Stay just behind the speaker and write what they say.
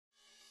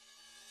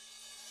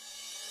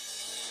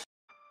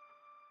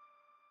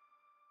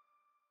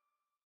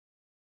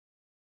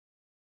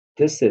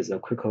This is a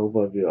quick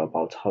overview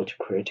about how to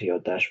create your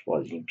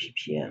dashboard in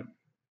PPM.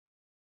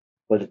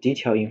 For the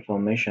detailed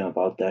information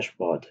about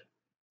dashboard,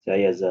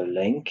 there is a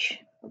link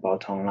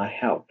about online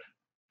help.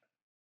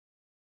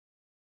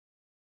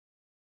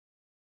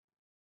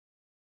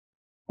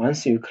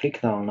 Once you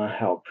click the online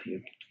help,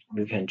 you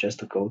can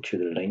just go to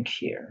the link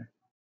here.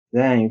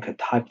 Then you can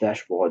type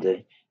dashboard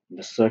in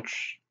the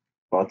search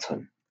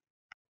button.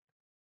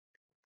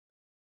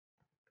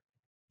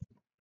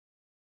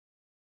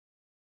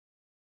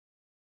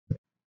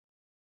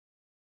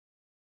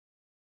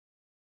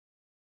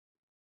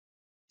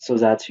 So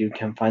that you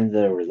can find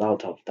the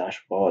result of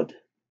dashboard.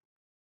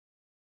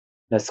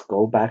 Let's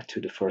go back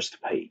to the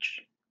first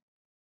page.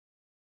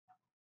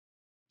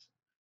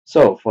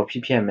 So for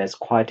PPM, it's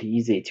quite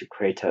easy to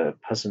create a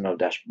personal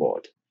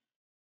dashboard.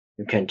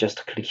 You can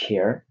just click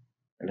here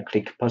and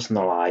click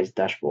Personalize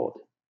Dashboard.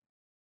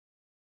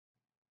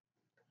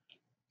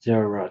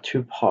 There are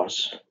two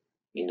parts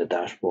in the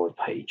dashboard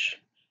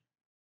page.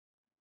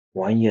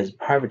 One is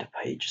private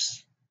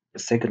pages. The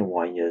second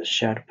one is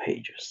shared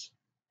pages.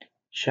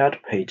 Shared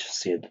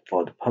pages is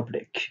for the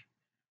public.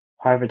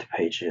 Private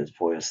page is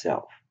for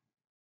yourself.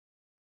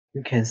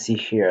 You can see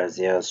here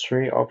there are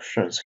three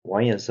options.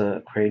 One is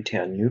creating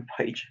a new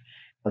page.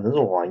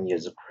 Another one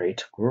is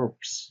create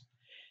groups.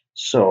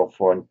 So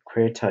for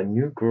create a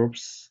new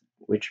groups,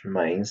 which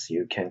means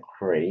you can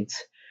create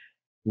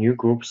new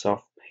groups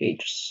of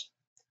pages.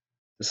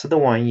 The third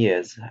one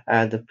is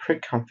add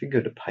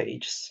pre-configured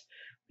pages,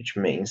 which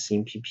means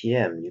in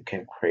PPM you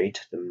can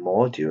create the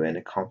module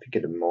and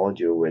configure the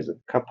module with a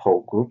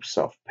couple groups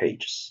of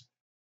pages.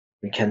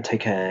 We can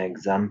take an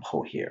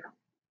example here.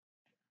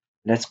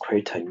 Let's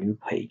create a new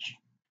page.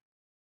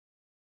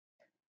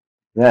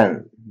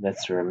 Then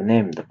let's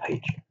rename the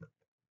page.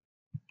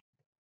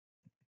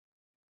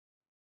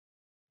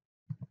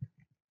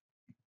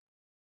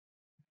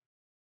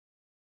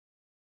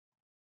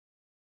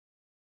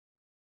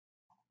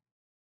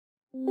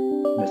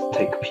 Let's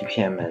take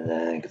PPM as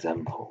an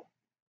example.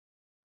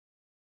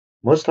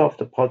 Most of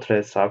the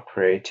portlets are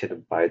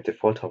created by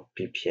default of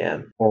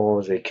PPM,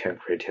 or they can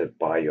create it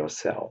by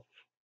yourself.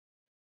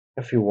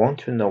 If you want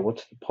to know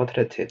what the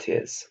portlet it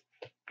is,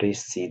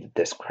 please see the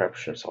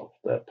descriptions of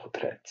the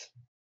portlet.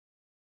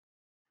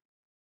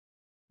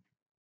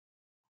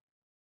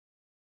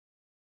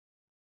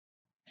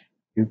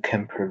 You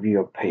can preview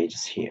your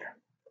pages here.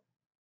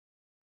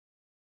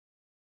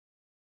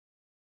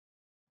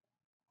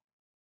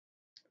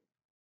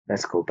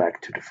 Let's go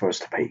back to the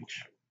first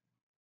page.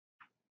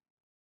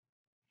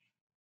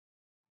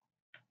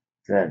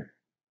 Then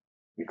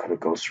you could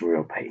go through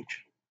your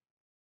page.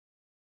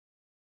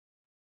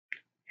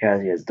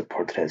 Here is the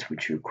portlet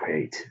which you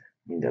create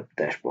in the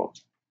dashboard.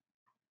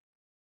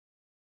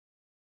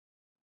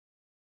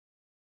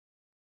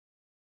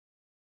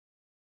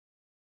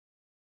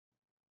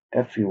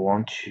 If you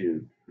want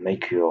to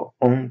make your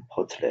own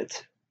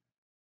portlet,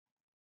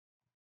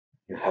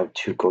 you have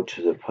to go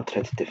to the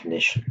portlet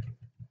definition.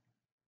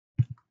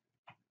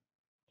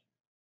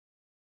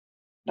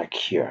 Like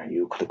here,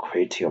 you could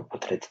create your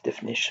portlet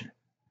definition.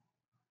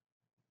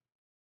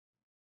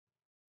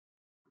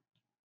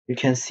 You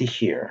can see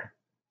here,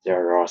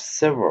 there are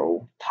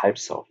several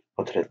types of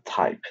portlet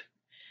type,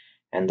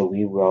 and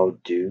we will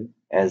do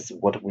as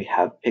what we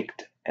have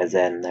picked as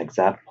an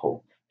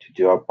example to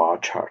do a bar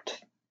chart.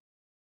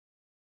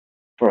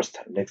 First,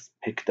 let's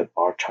pick the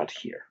bar chart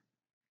here.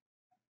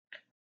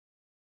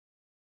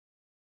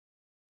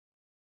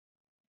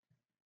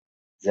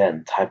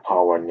 Then type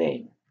our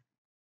name.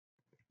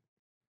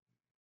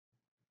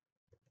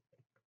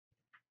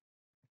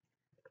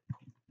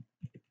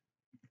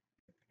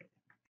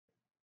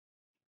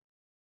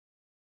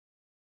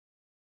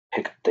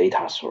 Pick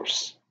data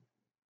source.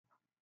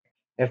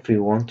 If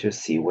you want to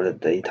see what the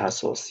data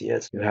source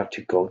is, you have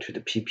to go to the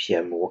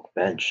PPM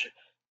workbench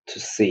to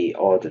see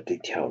all the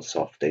details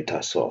of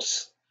data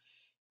source.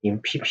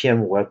 In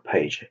PPM web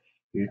page,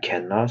 you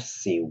cannot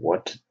see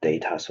what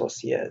data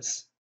source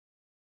is.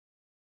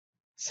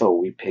 So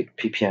we pick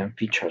PPM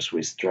features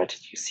with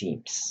strategy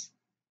themes.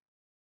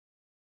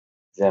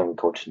 Then we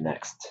go to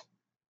next.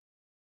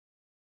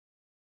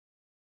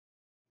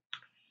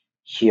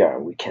 Here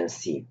we can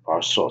see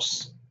bar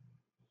source.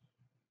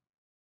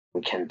 We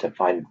can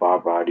define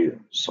bar value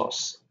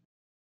source.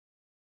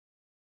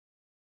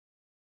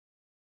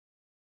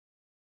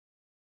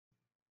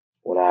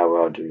 What I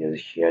will do is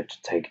here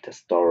to take the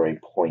story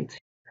point.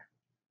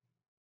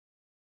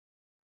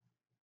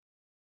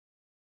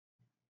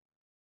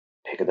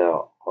 Pick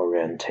the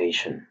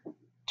orientation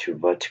to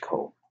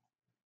vertical.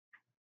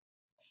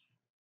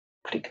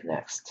 Click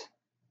next.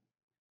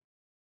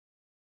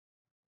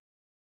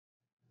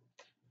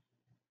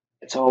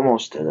 It's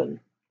almost done.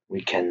 We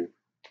can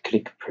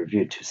click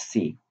preview to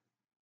see.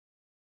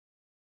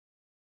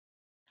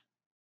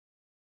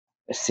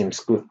 It seems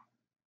good.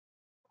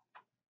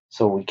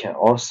 So we can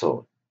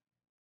also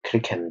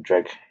click and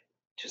drag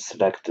to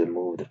select the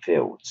moved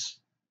fields.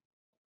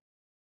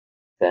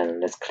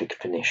 Then let's click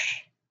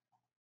finish.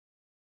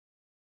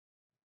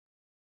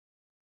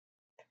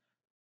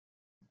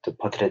 the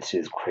portrait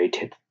is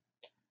created.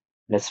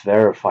 Let's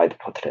verify the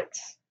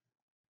portraits.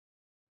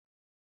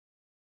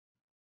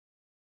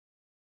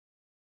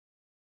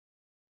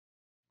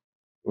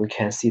 We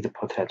can see the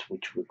portrait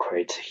which we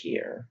create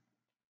here.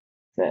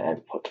 Then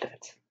add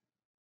portrait.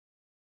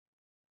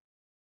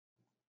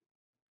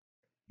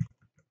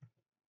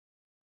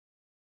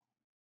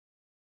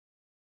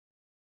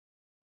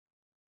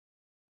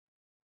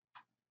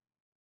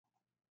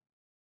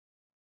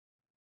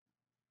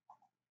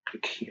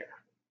 Click here.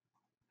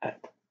 Add.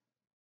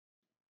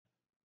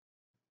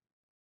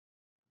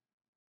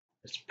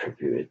 Let's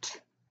preview it.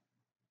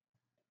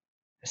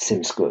 It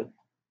seems good.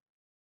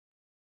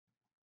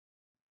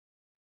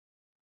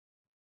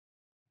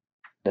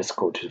 Let's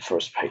go to the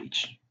first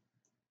page.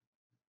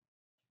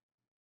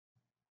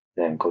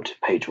 Then go to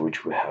the page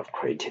which we have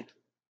created.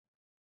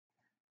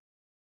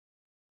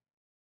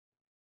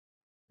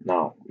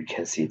 Now we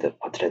can see the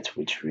portrait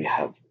which we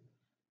have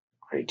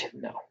created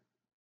now.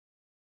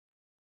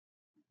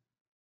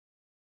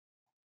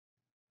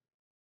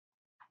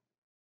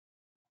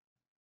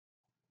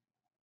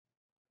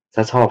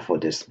 That's all for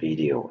this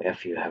video.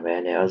 If you have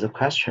any other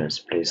questions,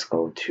 please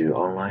go to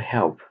online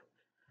help.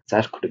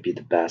 That could be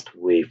the best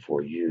way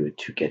for you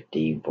to get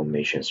the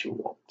information you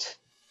want.